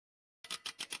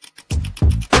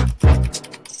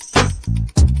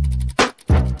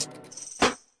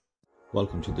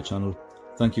Welcome to the channel.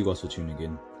 Thank you guys for tuning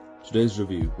in. Today's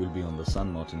review will be on the San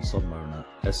Martin Submariner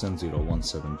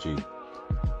SN017G.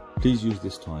 Please use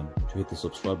this time to hit the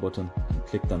subscribe button and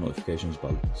click that notifications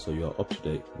bell so you are up to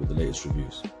date with the latest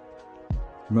reviews.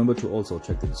 Remember to also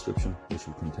check the description, which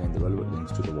will contain the relevant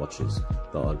links to the watches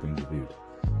that are being reviewed.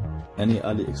 Any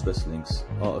Aliexpress links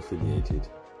are affiliated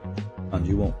and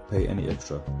you won't pay any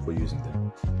extra for using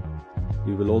them.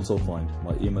 You will also find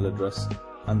my email address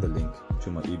and the link to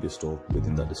my eBay store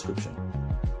within that description.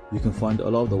 You can find a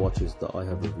lot of the watches that I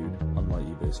have reviewed on my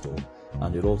eBay store,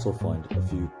 and you'll also find a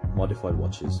few modified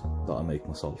watches that I make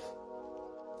myself.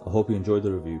 I hope you enjoyed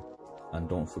the review and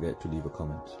don't forget to leave a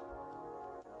comment.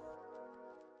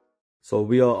 So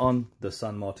we are on the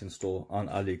San Martin store on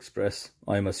Aliexpress.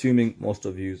 I am assuming most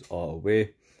of you are aware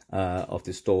of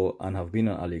this store and have been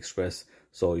on Aliexpress,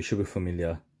 so you should be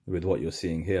familiar with what you're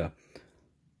seeing here.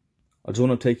 I just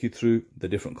want to take you through the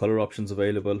different color options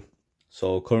available.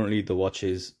 So currently the watch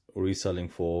is reselling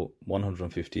for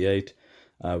 158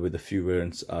 with a few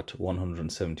variants at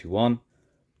 171.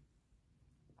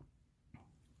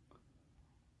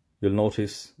 You'll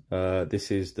notice this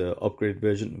is the upgrade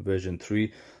version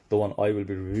 3. The one I will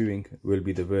be reviewing will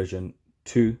be the version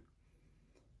 2,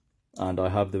 and I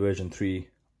have the version 3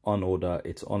 on order.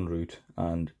 It's en route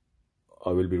and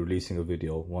I will be releasing a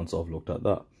video once I've looked at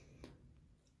that.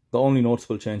 The only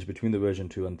noticeable change between the version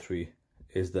 2 and 3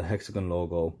 is the hexagon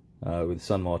logo with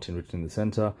San Martin written in the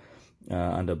center,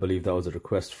 and I believe that was a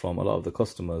request from a lot of the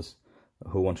customers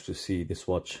who wanted to see this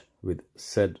watch with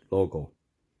said logo.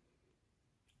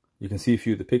 You can see a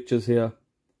few of the pictures here.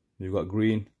 You've got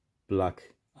green,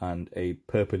 black and a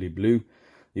purpley blue.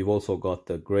 You've also got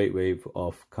the Great Wave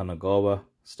of Kanagawa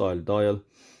style dial.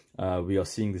 We are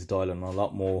seeing this dial in a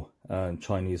lot more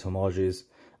Chinese homages.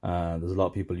 There's a lot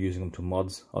of people using them to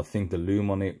mods. I think the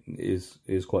loom on it is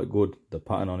quite good. The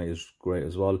pattern on it is great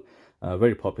as well.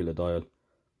 Very popular dial.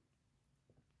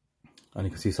 And you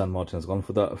can see San Martin has gone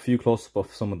for that. A few close-up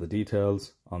of some of the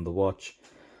details on the watch.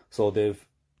 So they're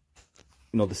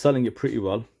selling it pretty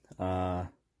well. And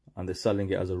they're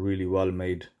selling it as a really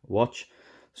well-made watch.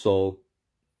 So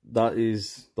that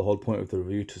is the whole point of the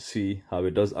review, to see how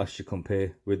it does actually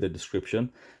compare with the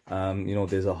description.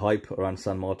 There's a hype around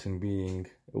San Martin being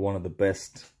one of the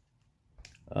best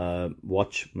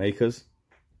watch makers.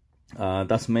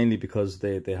 That's mainly because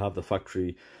they have the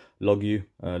factory Logu.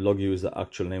 Logu is the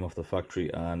actual name of the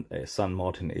factory, and San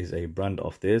Martin is a brand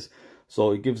of theirs.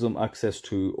 So it gives them access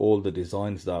to all the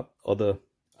designs that other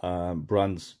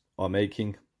brands are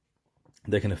making.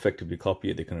 They can effectively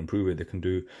copy it, they can improve it, they can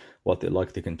do what they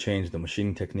like, they can change the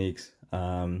machining techniques,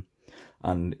 and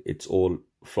it's all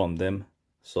from them.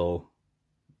 So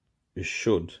it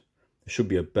should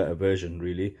be a better version,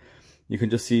 really. You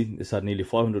can just see it's had nearly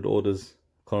 500 orders,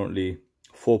 currently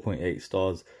 4.8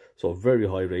 stars, so a very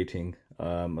high rating.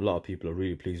 A lot of people are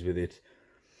really pleased with it.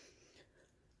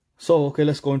 So okay,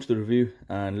 let's go into the review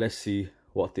and let's see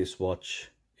what this watch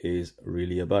is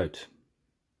really about.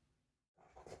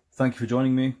 Thank you for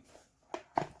joining me.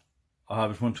 I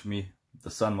have in front of me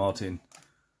the San Martin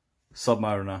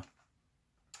Submariner.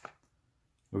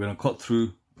 We're going to cut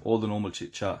through all the normal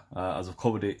chit chat as I've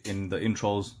covered it in the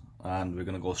intros, and we're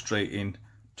going to go straight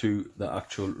into the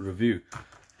actual review.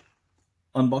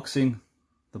 Unboxing.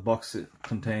 The box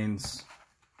contains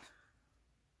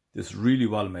this really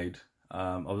well made.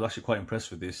 I was actually quite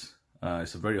impressed with this.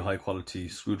 It's a very high quality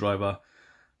screwdriver.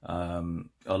 I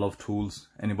love tools.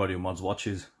 Anybody who mods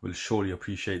watches will surely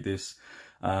appreciate this.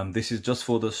 This is just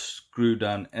for the screw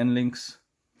down end links,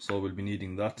 so we'll be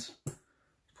needing that.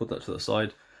 Put that to the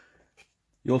side.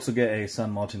 You also get a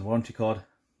San Martin warranty card,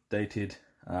 dated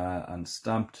and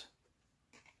stamped,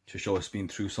 to show it's been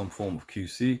through some form of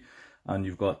QC, and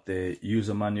you've got the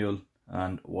user manual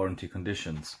and warranty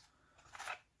conditions.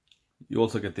 You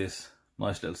also get this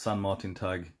nice little San Martin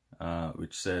tag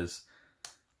which says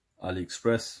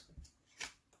Aliexpress.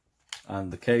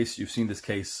 And the case, you've seen this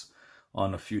case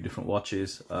on a few different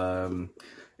watches. It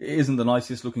isn't the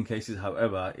nicest looking cases,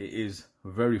 however it is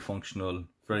very functional,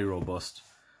 very robust,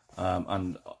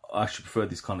 and I actually prefer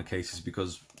these kind of cases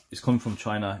because it's coming from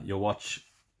China. Your watch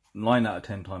 9 out of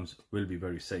 10 times will be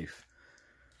very safe.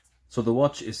 So the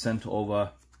watch is sent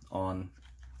over on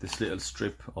this little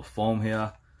strip of foam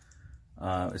here.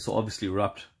 It's obviously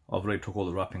wrapped. I've already took all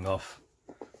the wrapping off.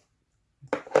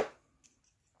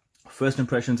 First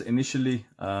impressions initially,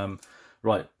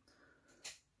 right,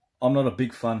 I'm not a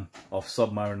big fan of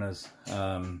Submariners.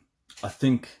 I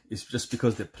think it's just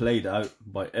because they're played out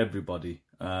by everybody.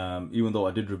 Even though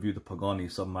I did review the Pagani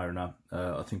Submariner,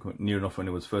 I think near enough when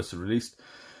it was first released,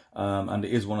 and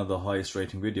it is one of the highest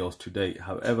rating videos to date.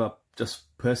 However,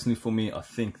 just personally for me, I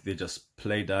think they just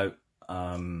played out.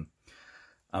 And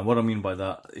what I mean by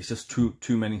that, it's just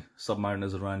too many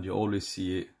Submariners around. You always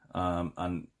see it.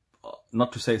 And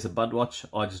not to say it's a bad watch,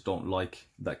 I just don't like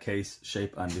that case,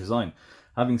 shape and design.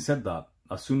 Having said that,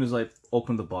 as soon as I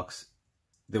opened the box,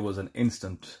 there was an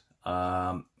instant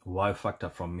wow factor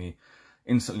from me.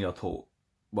 Instantly I thought,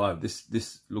 wow,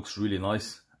 this looks really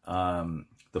nice.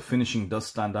 The finishing does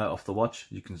stand out of the watch.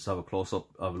 You can just have a close-up,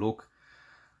 have a look.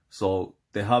 So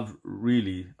they have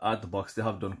really, at the box, they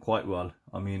have done quite well.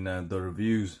 I mean, the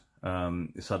reviews,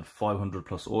 it's had 500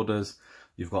 plus orders.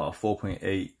 You've got a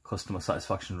 4.8 customer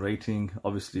satisfaction rating.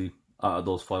 Obviously, out of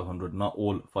those 500, not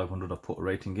all 500 have put a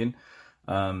rating in.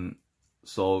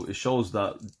 So it shows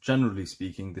that, generally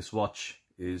speaking, this watch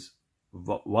is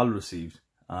well received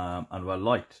and well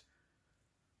liked.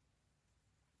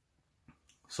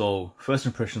 So first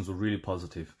impressions were really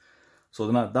positive. So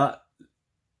then that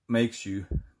makes you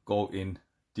go in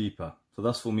deeper. So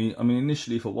that's for me. I mean,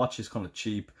 initially, if a watch is kind of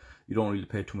cheap, you don't really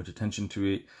pay too much attention to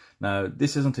it. Now,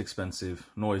 this isn't expensive,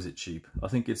 nor is it cheap. I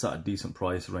think it's at a decent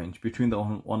price range between the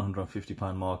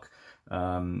 £150 mark.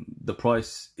 The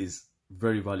price is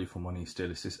very value for money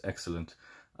still. It's just excellent.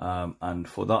 And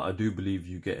for that, I do believe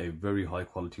you get a very high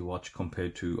quality watch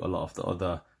compared to a lot of the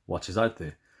other watches out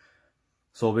there.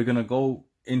 So we're going to go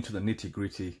into the nitty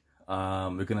gritty.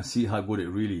 We're going to see how good it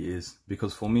really is,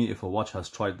 because for me, if a watch has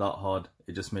tried that hard,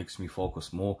 it just makes me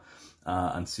focus more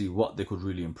and see what they could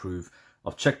really improve.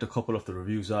 I've checked a couple of the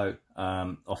reviews out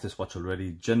of this watch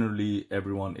already. Generally,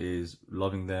 everyone is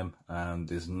loving them, and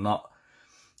there's no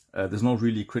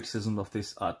really criticism of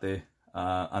this out there.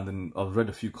 And then I've read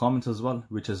a few comments as well,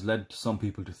 which has led some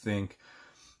people to think,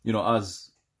 you know, as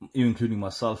including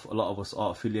myself, a lot of us are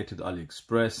affiliated with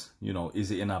Aliexpress. You know, is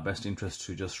it in our best interest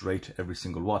to just rate every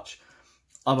single watch?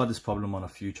 I've had this problem on a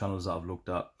few channels that I've looked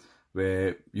at,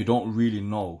 where you don't really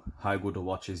know how good a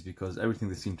watch is, because everything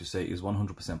they seem to say is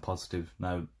 100% positive.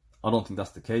 Now, I don't think that's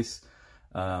the case.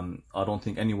 I don't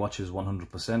think any watch is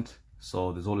 100%.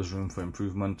 So there's always room for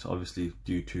improvement, obviously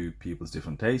due to people's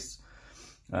different tastes.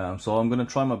 So I'm going to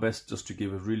try my best just to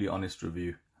give a really honest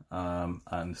review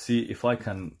and see if I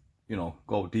can, you know,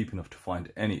 go deep enough to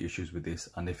find any issues with this,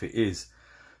 and if it is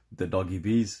the doggy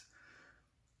bees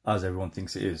as everyone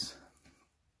thinks it is.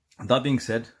 That being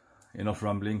said, enough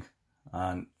rambling,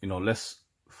 and you know, let's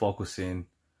focus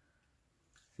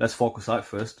out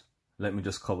first. Let me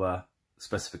just cover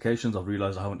specifications. I've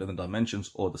realized I haven't done the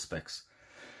dimensions or the specs.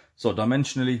 So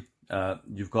dimensionally,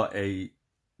 you've got a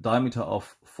diameter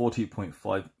of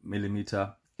 40.5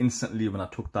 millimeter. Instantly, when I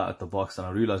took that at the box and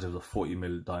I realized it was a 40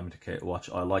 mil diameter watch,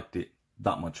 I liked it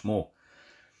that much more.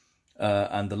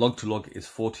 And the lug to lug is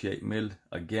 48 mil.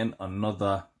 Again,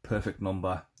 another perfect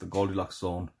number, the Goldilocks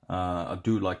zone. I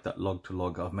do like that lug to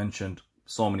lug. I've mentioned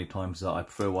so many times that I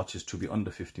prefer watches to be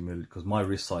under 50 mil because my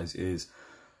wrist size is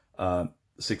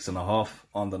 6.5.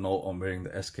 On the note, I'm wearing the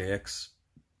SKX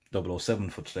 007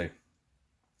 for today.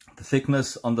 The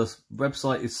thickness on the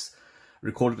website is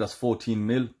recorded as 14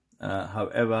 mil.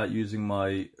 However, using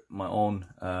my own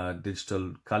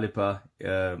digital caliper,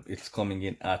 it's coming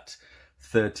in at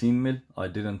 13 mil. I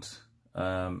didn't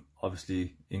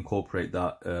obviously incorporate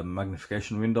that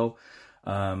magnification window,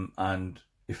 and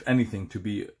if anything, to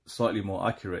be slightly more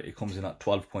accurate, it comes in at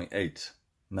 12.8.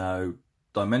 Now,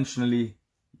 dimensionally,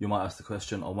 you might ask the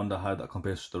question, I wonder how that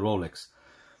compares to the Rolex.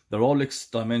 The Rolex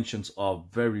dimensions are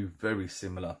very, very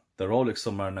similar. The Rolex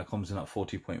Submariner comes in at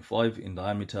 40.5 in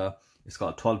diameter. It's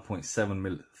got a 12.7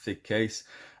 mil thick case,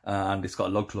 and it's got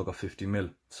a lug to lug of 50 mil.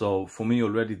 So for me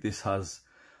already, this has,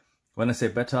 when I say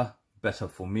better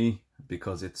for me,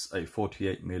 because it's a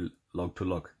 48 mil lug to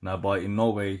lug. Now, by in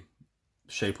no way,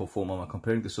 shape or form am I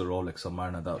comparing this to a Rolex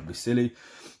Submariner. That would be silly.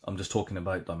 I'm just talking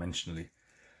about dimensionally.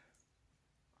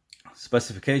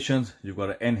 Specifications, you've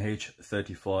got an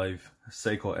NH35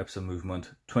 Seiko Epson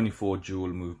movement, 24 jewel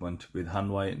movement with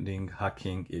hand winding,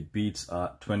 hacking. It beats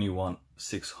at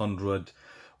 21,600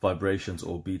 vibrations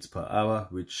or beats per hour,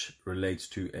 which relates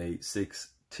to a 6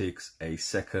 ticks a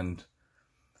second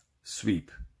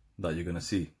sweep that you're going to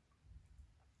see.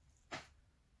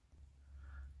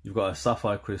 You've got a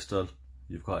sapphire crystal.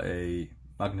 You've got a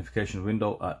magnification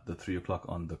window at the 3 o'clock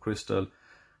on the crystal.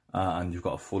 And you've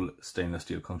got a full stainless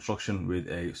steel construction with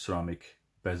a ceramic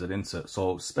bezel insert.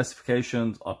 So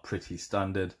specifications are pretty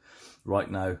standard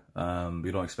right now.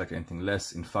 We don't expect anything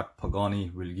less. In fact, Pagani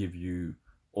will give you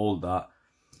all that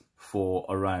for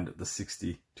around the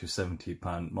 60 to 70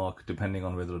 pound mark, depending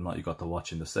on whether or not you got the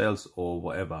watch in the sales or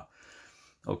whatever.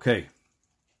 Okay,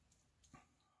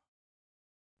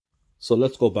 so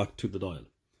let's go back to the dial.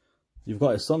 You've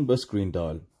got a sunburst green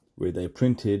dial. with a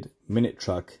printed minute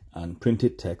track and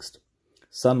printed text,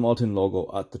 San Martin logo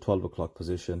at the 12 o'clock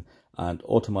position, and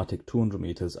automatic 200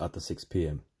 meters at the 6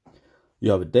 p.m.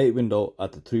 You have a date window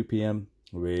at the 3 p.m.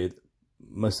 with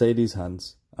Mercedes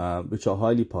hands, which are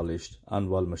highly polished and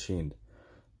well machined.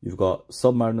 You've got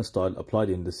Submariner style applied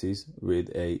indices with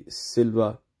a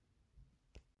silver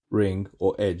ring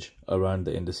or edge around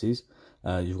the indices.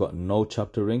 You've got no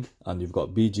chapter ring, and you've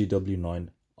got BGW9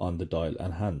 on the dial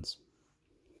and hands.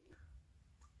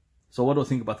 So what do I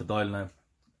think about the dial now?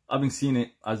 Having seen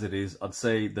it as it is, I'd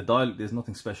say the dial, there's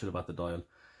nothing special about the dial.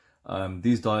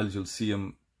 These dials, you'll see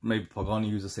them, maybe Pagani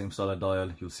use the same style of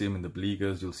dial. You'll see them in the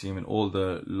Bleegers, you'll see them in all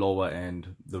the lower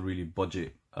end, the really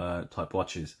budget type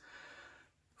watches.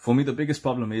 For me, the biggest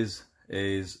problem is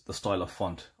the style of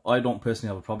font. I don't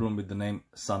personally have a problem with the name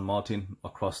San Martin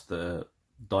across the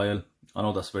dial. I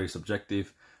know that's very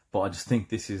subjective, but I just think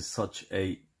this is such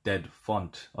a dead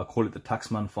font. I call it the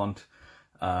Taxman font.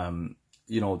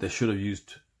 You know, they should have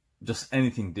used just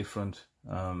anything different.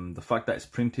 The fact that it's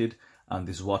printed and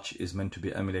this watch is meant to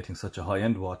be emulating such a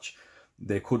high-end watch,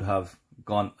 they could have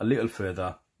gone a little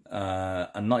further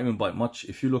and not even by much.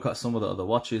 If you look at some of the other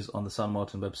watches on the San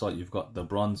Martin website, you've got the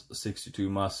bronze 62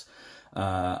 mass,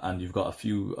 and you've got a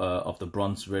few of the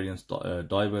bronze variants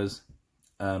divers.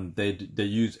 They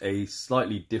use a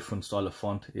slightly different style of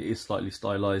font. It is slightly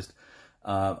stylized,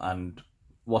 and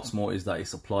what's more is that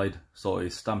it's applied, so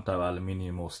it's stamped out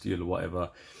aluminium or steel or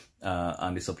whatever,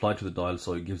 and it's applied to the dial,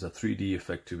 so it gives a 3D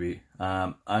effect to it,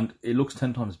 and it looks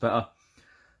 10 times better.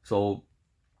 So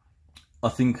I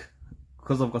think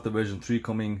because I've got the version 3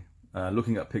 coming,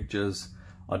 looking at pictures,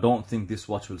 I don't think this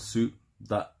watch will suit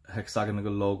that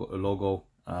hexagonal logo.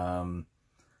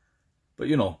 But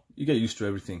you know, you get used to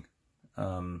everything.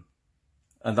 And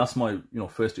that's my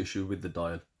first issue with the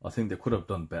dial. I think they could have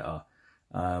done better,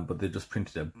 but they just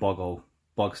printed a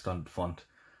bog standard font,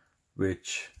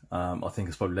 which I think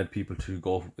has probably led people to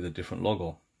go with a different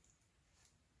logo.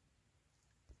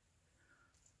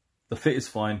 The fit is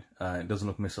fine. It doesn't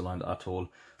look misaligned at all.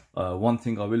 One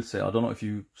thing I will say, I don't know if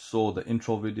you saw the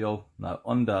intro video. Now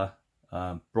under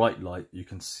bright light, you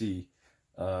can see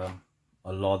a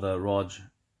rather large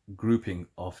grouping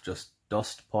of just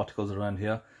dust particles around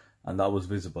here, and that was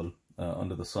visible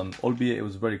under the sun, albeit it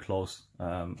was very close,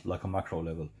 like a macro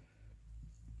level.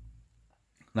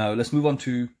 Now let's move on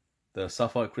to the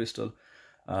sapphire crystal.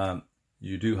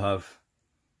 You do have,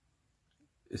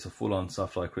 it's a full-on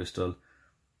sapphire crystal,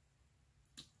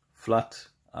 flat,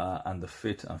 and the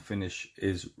fit and finish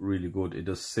is really good. It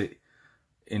does sit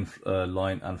in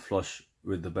line and flush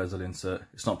with the bezel insert.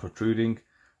 It's not protruding,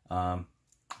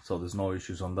 so there's no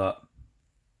issues on that.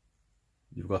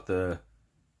 You've got the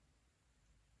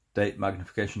date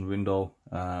magnification window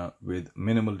with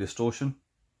minimal distortion.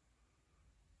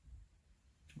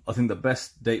 I think the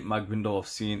best date mag window I've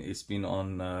seen, it's been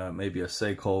on maybe a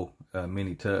Seiko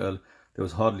Mini Turtle. There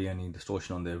was hardly any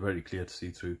distortion on there, very clear to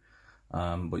see through.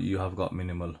 But you have got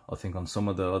minimal. I think on some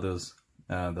of the others,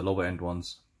 the lower end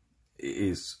ones, it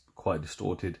is quite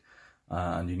distorted,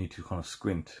 and you need to kind of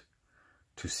squint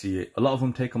to see it. A lot of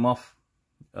them take them off.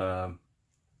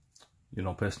 You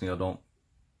know, personally I don't.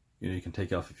 You can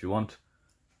take it off if you want.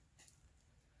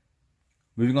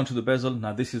 Moving on to the bezel.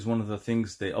 Now this is one of the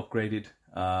things they upgraded,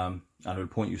 and I will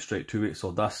point you straight to it.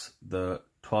 So that's the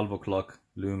 12 o'clock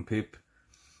lume pip.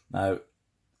 Now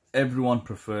everyone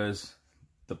prefers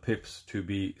the pips to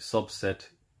be subset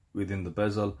within the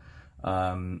bezel,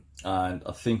 and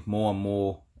I think more and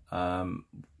more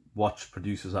watch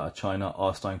producers out of China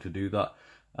are starting to do that.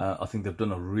 I think they've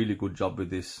done a really good job with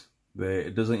this, where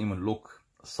it doesn't even look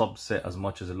subset as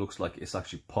much as it looks like it's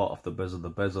actually part of the bezel. The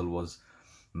bezel was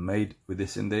made with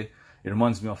this in there. It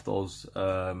reminds me of those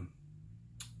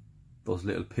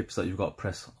little pips that you've got to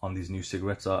press on these new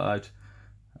cigarettes that are out,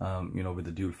 you know, with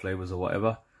the dual flavors or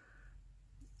whatever.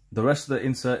 The rest of the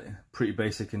insert, pretty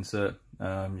basic insert.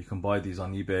 You can buy these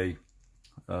on eBay.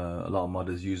 A lot of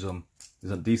modders use them.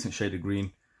 There's a decent shade of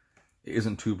green. It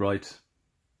isn't too bright,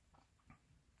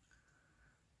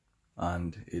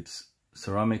 and it's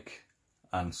ceramic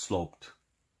and sloped,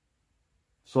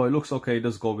 so it looks okay. It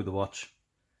does go with the watch.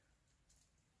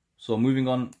 So moving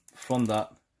on from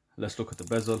that, let's look at the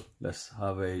bezel. Let's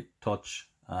have a touch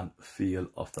and feel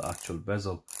of the actual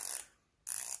bezel.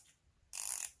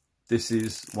 This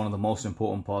is one of the most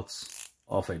important parts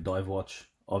of a dive watch,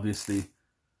 obviously.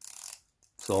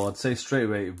 So I'd say straight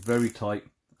away, very tight,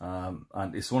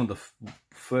 and it's one of the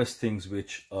first things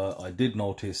which I did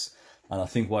notice, and I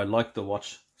think why I like the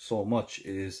watch so much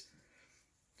is,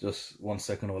 just 1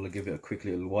 second, I'll give it a quick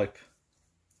little wipe.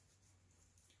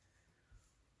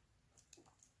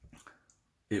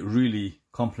 it really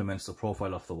complements the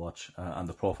profile of the watch and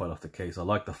the profile of the case. I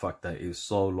like the fact that it is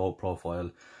so low profile.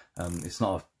 It's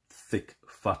not a thick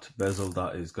fat bezel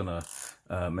that is gonna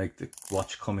make the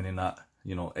watch coming in at,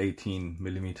 you know, 18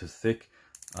 millimeters thick.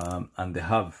 And they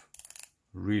have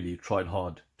really tried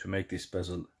hard to make this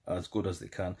bezel as good as they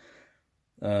can.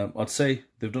 I'd say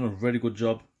they've done a very good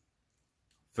job.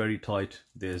 Very tight.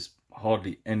 There's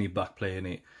hardly any back play in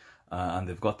it, and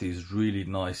they've got these really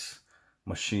nice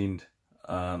machined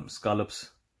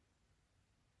scallops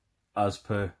as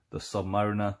per the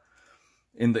Submariner.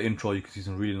 In the intro you can see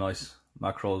some really nice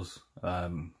macros,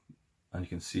 and you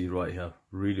can see right here,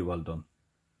 really well done.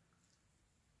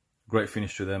 Great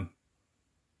finish to them.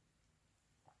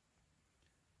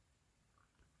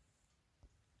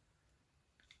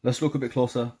 Let's look a bit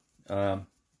closer on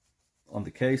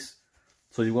the case.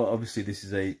 So you've got, obviously this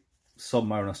is a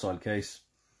Submariner style case,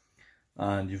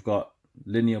 and you've got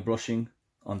linear brushing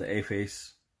on the A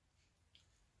face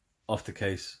of the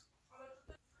case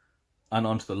and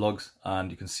onto the lugs,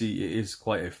 and you can see it is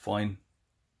quite a fine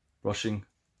brushing,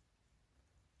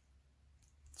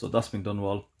 so that's been done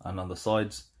well. And on the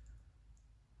sides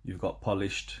you've got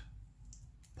polished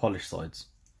sides.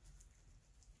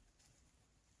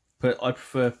 But I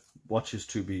prefer watches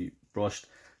to be brushed.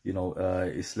 You know,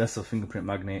 it's less of a fingerprint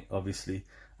magnet, obviously,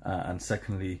 and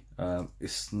secondly, it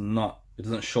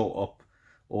doesn't show up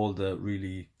all the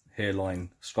really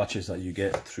hairline scratches that you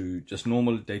get through just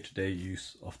normal day-to-day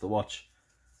use of the watch.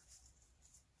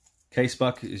 Case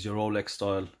back is your Rolex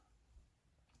style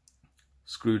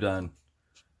screw down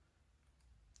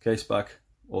case back,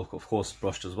 of course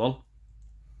brushed as well.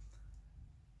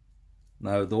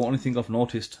 Now the only thing I've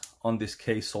noticed on this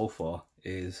case so far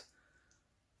is,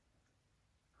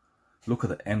 look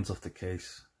at the ends of the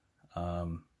case.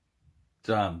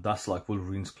 Damn, that's like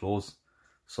Wolverine's claws.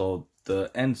 So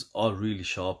the ends are really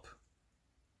sharp.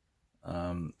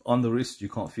 On the wrist you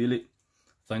can't feel it,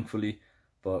 thankfully,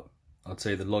 but I'd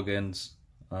say the lug ends,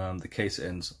 the case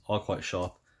ends are quite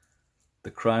sharp.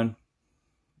 The crown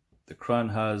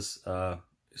has,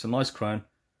 it's a nice crown,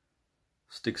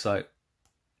 sticks out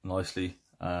nicely.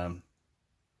 It's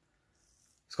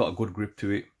got a good grip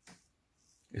to it.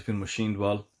 It's been machined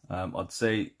well. I'd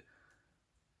say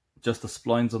just the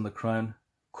splines on the crown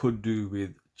could do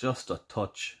with just a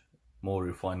touch more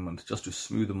refinement, just to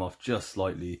smooth them off just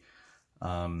slightly.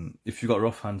 If you've got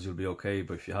rough hands you'll be okay,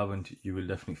 but if you haven't, you will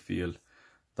definitely feel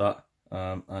that.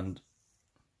 And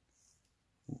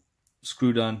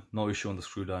screw down, no issue on the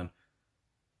screw down,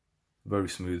 very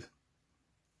smooth.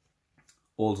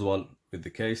 All's well with the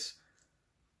case.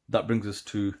 That brings us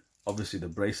to obviously the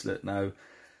bracelet. Now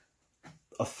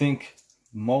I think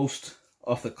most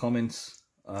of the comments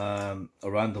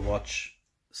around the watch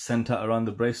center around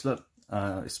the bracelet.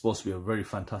 It's supposed to be a very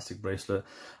fantastic bracelet,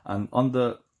 and on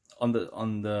the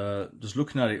just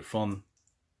looking at it from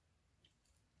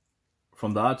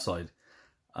the outside,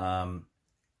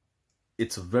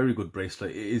 it's a very good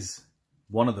bracelet. It is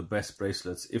one of the best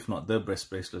bracelets, if not the best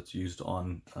bracelets used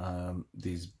on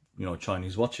these, you know,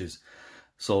 Chinese watches.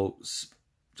 So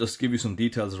just to give you some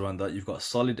details around that, you've got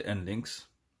solid end links,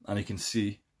 and you can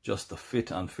see just the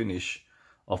fit and finish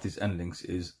of these end links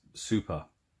is super.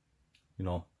 You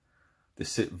know, they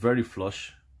sit very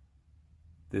flush.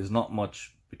 There's not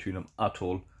much between them at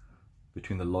all,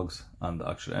 between the lugs and the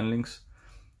actual end links.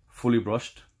 Fully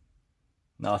brushed.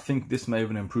 Now I think this may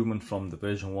have an improvement from the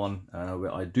version 1,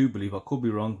 where I do believe, I could be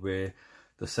wrong, where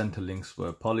the center links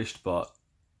were polished, but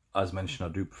as mentioned,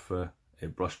 I do prefer a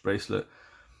brushed bracelet.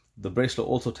 The bracelet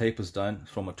also tapers down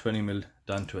from a 20mm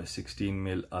down to a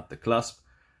 16mm at the clasp.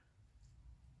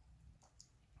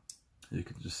 You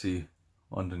can just see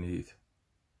underneath,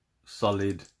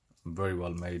 solid, very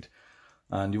well made.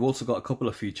 And you've also got a couple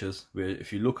of features where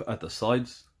if you look at the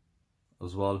sides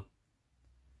as well,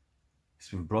 it's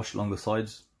been brushed along the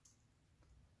sides.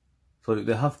 So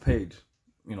they have paid,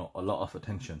 you know, a lot of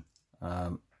attention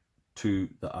to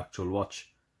the actual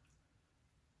watch,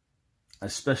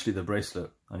 especially the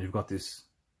bracelet. And you've got this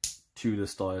Tudor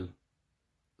style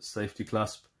safety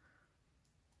clasp.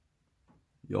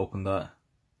 You open that,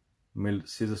 milled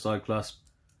scissor style clasp,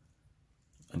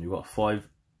 and you've got 5-6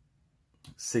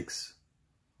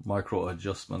 micro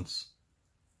adjustments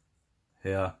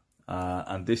here.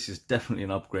 And this is definitely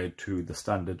an upgrade to the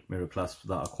standard mirror clasps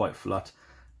that are quite flat.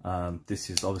 This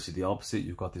is obviously the opposite.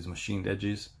 You've got these machined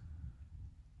edges,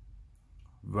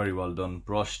 very well done,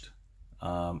 brushed,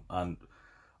 and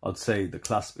I'd say the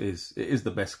clasp is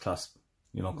the best clasp,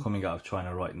 you know, coming out of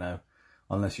China right now,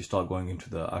 unless you start going into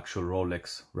the actual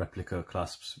Rolex replica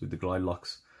clasps with the glide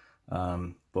locks.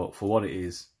 But for what it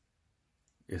is,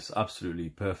 it's absolutely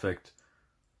perfect.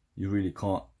 you really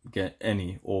can't get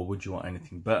any, or would you want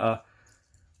anything better?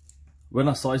 When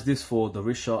I sized this for the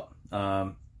wrist shot,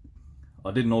 I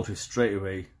did notice straight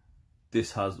away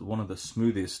this has one of the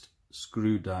smoothest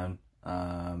screw down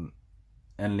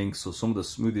end links, so some of the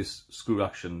smoothest screw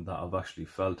action that I've actually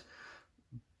felt.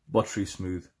 Buttery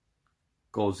smooth,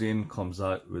 goes in, comes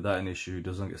out without an issue,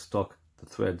 doesn't get stuck. The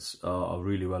threads are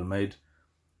really well made,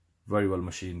 very well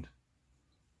machined.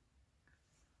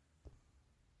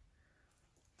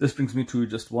 This brings me to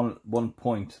just one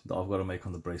point that I've got to make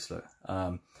on the bracelet.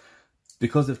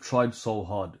 Because they've tried so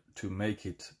hard to make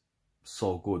it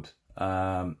so good,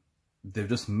 they've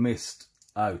just missed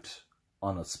out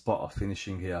on a spot of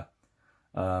finishing here.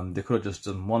 They could have just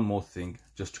done one more thing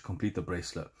just to complete the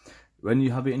bracelet. When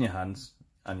you have it in your hands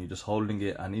and you're just holding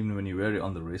it, and even when you wear it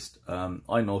on the wrist,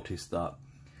 I noticed that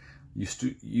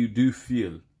you do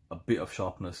feel a bit of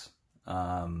sharpness,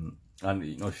 and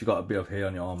you know, if you've got a bit of hair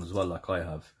on your arm as well, like I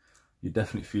have, you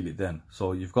definitely feel it then.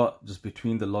 So you've got just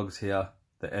between the lugs here,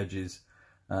 the edges,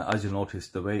 as you notice,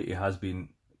 the way it has been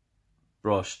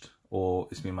brushed or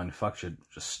it's been manufactured,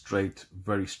 just straight,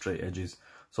 very straight edges.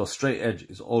 So a straight edge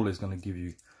is always going to give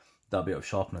you that bit of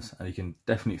sharpness, and you can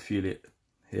definitely feel it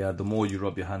here the more you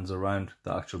rub your hands around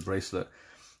the actual bracelet.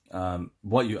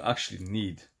 What you actually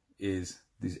need is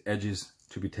these edges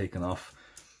to be taken off.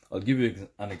 I'll give you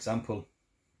an example.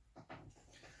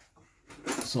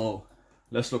 So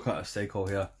let's look at a Seiko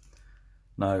here.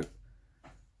 Now,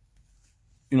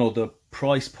 you know, the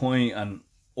price point and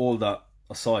all that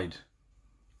aside,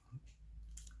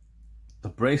 the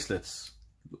bracelets,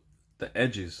 the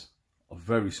edges are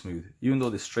very smooth, even though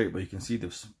they're straight, but you can see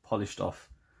they've polished off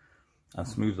and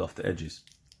smoothed off the edges.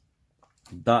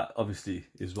 That obviously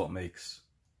is what makes,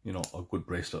 you know, a good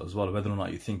bracelet as well. Whether or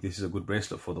not you think this is a good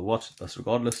bracelet for the watch, that's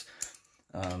regardless.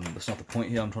 That's not the point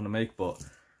here I'm trying to make, but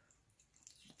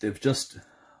they've just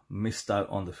missed out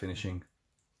on the finishing.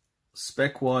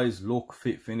 Spec wise, look,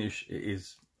 fit, finish, it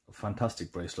is a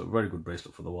fantastic bracelet, very good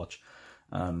bracelet for the watch.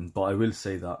 But I will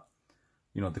say that,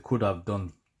 you know, they could have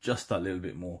done just that little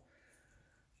bit more.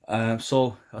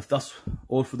 So that's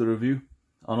all for the review.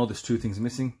 I know there's two things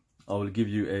missing. I will give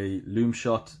you a loom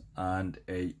shot and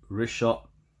a wrist shot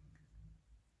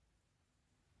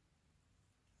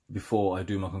before I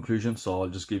do my conclusion. So I'll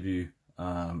just give you,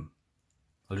 I'll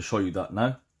just show you that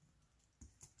now.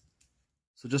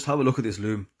 So just have a look at this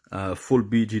loom, full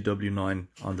BGW9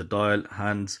 on the dial,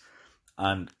 hands,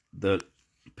 and the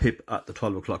pip at the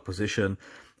 12 o'clock position.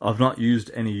 I've not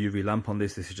used any UV lamp on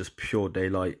this. This is just pure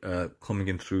daylight coming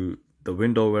in through the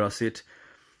window where I sit.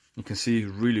 You can see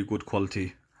really good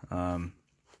quality, all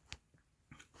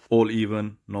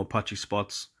even, no patchy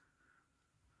spots.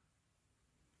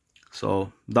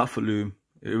 So that for loom,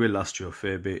 it will last you a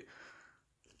fair bit,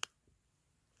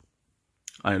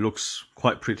 and it looks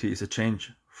quite pretty. It's a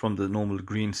change from the normal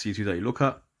green C2 that you look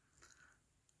at.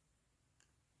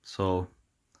 So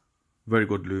very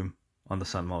good loom on the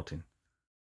San Martin.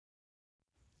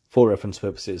 For reference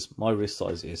purposes, my wrist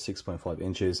size is 6.5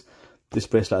 inches. This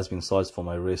bracelet has been sized for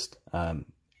my wrist.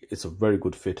 It's a very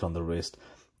good fit on the wrist.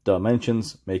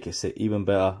 Dimensions make it sit even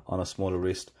better on a smaller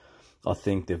wrist. I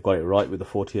think they've got it right with the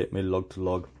 48mm lug to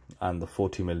lug and the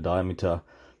 40mm diameter,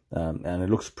 and it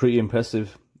looks pretty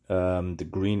impressive. The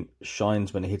green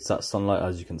shines when it hits that sunlight,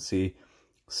 as you can see.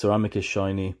 Ceramic is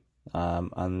shiny,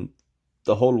 and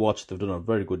the whole watch, they've done a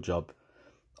very good job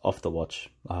off the watch,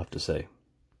 I have to say.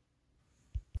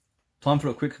 Time for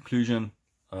a quick conclusion,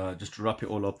 just to wrap it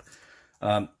all up.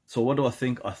 So what do I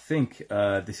think? I think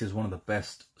this is one of the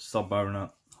best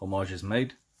Submariner homages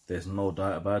made. There's no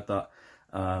doubt about that.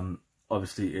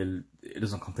 Obviously, it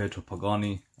doesn't compare to a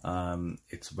Pagani.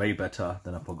 It's way better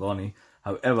than a Pagani.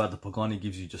 However, the Pagani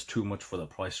gives you just too much for the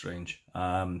price range.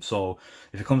 So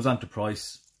if it comes down to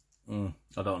price,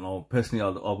 I don't know. Personally,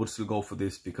 I would still go for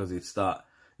this because it's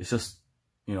just,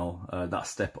 you know, that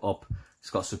step up. It's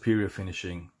got superior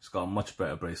finishing. It's got a much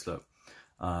better bracelet,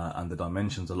 and the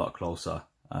dimensions a lot closer.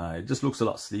 It just looks a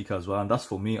lot sleeker as well. And that's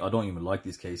for me. I don't even like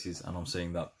these cases, and I'm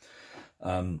saying that.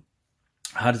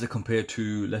 How does it compare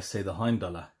to, let's say, the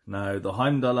Heimdallr? Now, the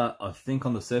Heimdallr, I think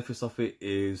on the surface of it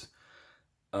is,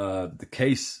 the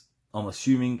case, I'm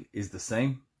assuming, is the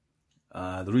same.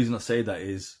 The reason I say that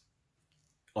is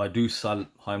I do sell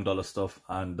Heimdallr stuff,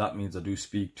 and that means I do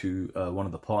speak to one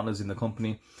of the partners in the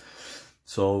company.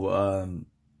 So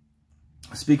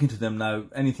speaking to them now,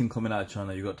 anything coming out of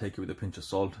China, you got to take it with a pinch of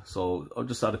salt. So I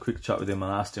just had a quick chat with him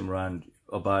and asked him around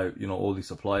about, you know, all these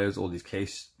suppliers, all these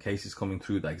cases coming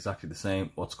through that are exactly the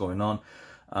same, what's going on.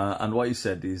 And what he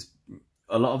said is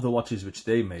a lot of the watches which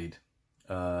they made,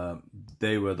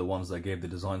 they were the ones that gave the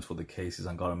designs for the cases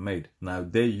and got them made. Now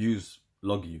they use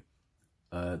Lugyu,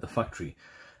 the factory.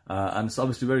 And it's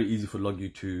obviously very easy for Loggy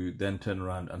to then turn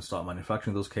around and start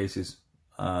manufacturing those cases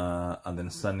and then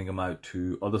sending them out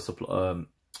to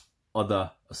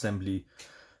other assembly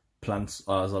plants,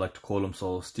 as I like to call them.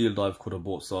 So Steel Dive could have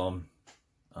bought some,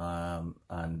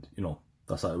 and you know,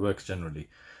 that's how it works generally.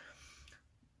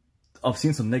 I've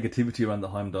seen some negativity around the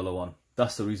Heimdallr one.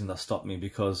 That's the reason that stopped me,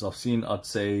 because I've seen, I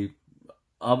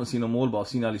haven't seen them all, but I've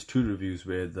seen at least 2 reviews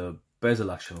where the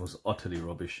bezel action was utterly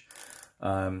rubbish.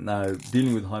 Now,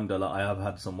 dealing with Heimdallr, I have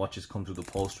had some watches come through the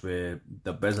post where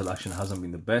the bezel action hasn't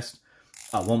been the best.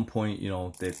 At one point, you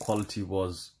know, their quality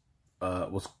was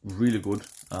really good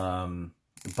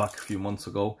back a few months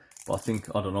ago. But I think,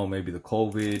 I don't know, maybe the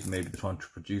COVID, maybe they're trying to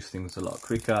produce things a lot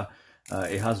quicker.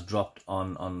 It has dropped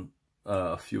on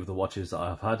a few of the watches that I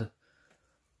have had.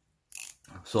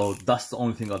 So that's the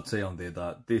only thing I'd say on there,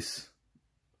 that this,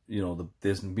 you know,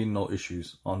 there's been no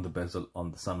issues on the bezel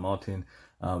on the San Martin,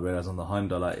 whereas on the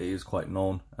Heimdallr it is quite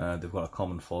known. They've got a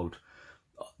common fault.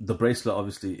 The bracelet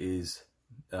obviously is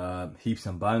heaps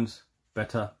and bounds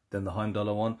better than the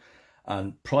Heimdallr one,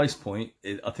 and price point,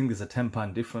 I think there's a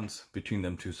 £10 difference between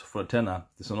them two. So for a tenner,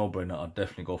 it's a no-brainer. I'd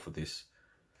definitely go for this.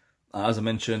 As I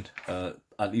mentioned,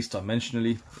 at least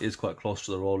dimensionally, it is quite close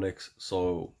to the Rolex.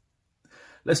 So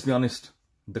let's be honest,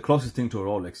 the closest thing to a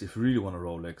Rolex, if you really want a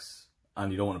Rolex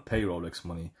and you don't want to pay Rolex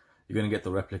money, you're going to get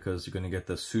the replicas, you're going to get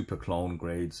the super clone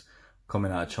grades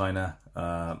coming out of China,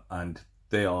 and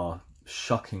they are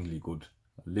shockingly good.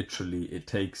 Literally, it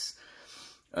takes,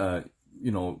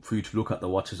 you know, for you to look at the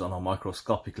watches on a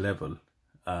microscopic level,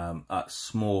 at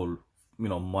small, you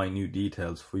know, minute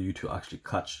details, for you to actually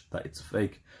catch that it's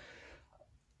fake.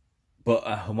 But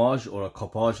a homage or a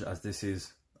coppage, as this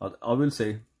is, I will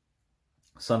say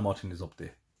San Martin is up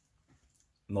there.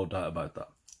 No doubt about that.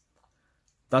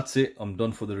 That's it. I'm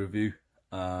done for the review.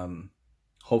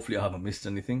 Hopefully I haven't missed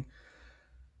anything.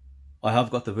 I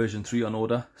have got the version 3 on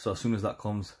order, so as soon as that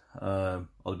comes,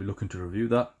 I'll be looking to review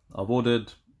that.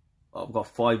 I've got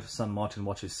 5 San Martin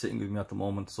watches sitting with me at the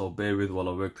moment, so bear with while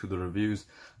I work through the reviews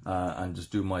and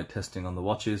just do my testing on the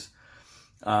watches.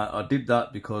 I did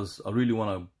that because I really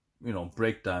want to, you know,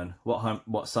 break down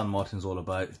what San Martin's all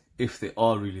about, if they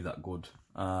are really that good,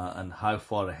 and how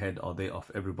far ahead are they of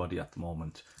everybody at the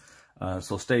moment.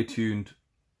 So stay tuned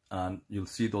and you'll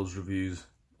see those reviews.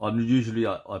 Usually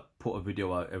I put a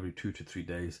video out every 2 to 3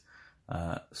 days,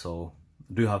 so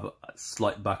I do have a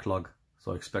slight backlog,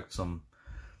 so I expect some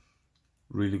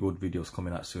really good videos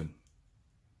coming out soon.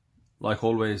 Like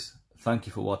always, thank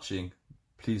you for watching.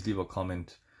 Please leave a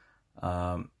comment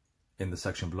in the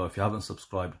section below. If you haven't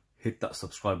subscribed, hit that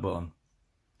subscribe button.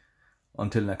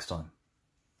 Until next time.